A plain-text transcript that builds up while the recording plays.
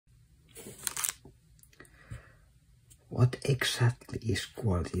What exactly is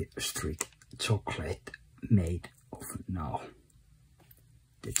Quality Street chocolate made of now?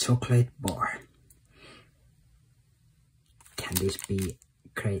 The chocolate bar. Can this be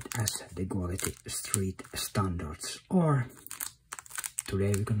great as the Quality Street standards, or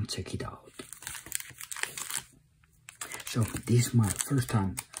today we're gonna check it out. So this is my first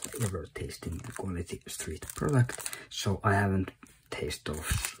time ever tasting a Quality Street product, so I haven't tasted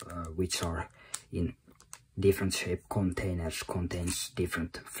those which are in different shape containers, contains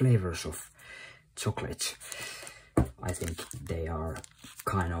different flavors of chocolates. I think they are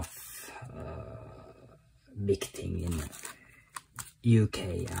kind of big thing in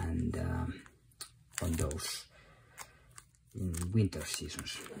UK and on those in winter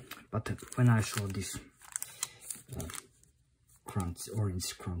seasons. But when I saw this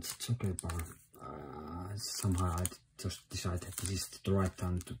orange crunch chocolate bar, somehow I just decided this is the right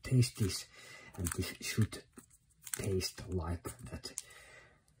time to taste this, and this should taste like that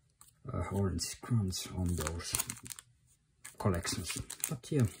orange crunch on those collections. But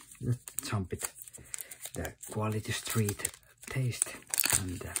yeah, let's jump it. The Quality Street taste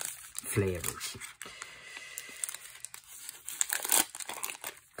and flavors.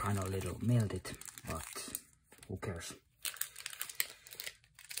 Kind of little melted, but who cares?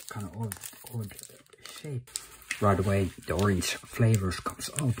 Kind of odd shape. Right away the orange flavors comes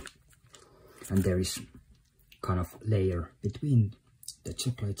out, and there is kind of layer between the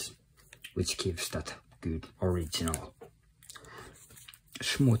chocolates, which gives that good original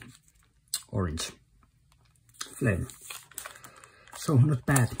smooth orange flavor. So not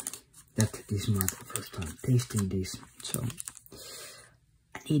bad. That this is my first time tasting this, so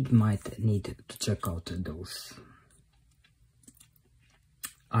I might need to check out those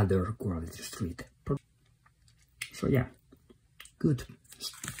other Quality Street products. So yeah, good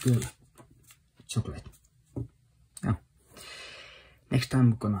chocolate. Yeah. Next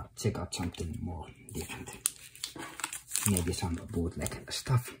time I'm gonna check out something more different. Maybe some bootleg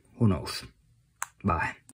stuff. Who knows? Bye.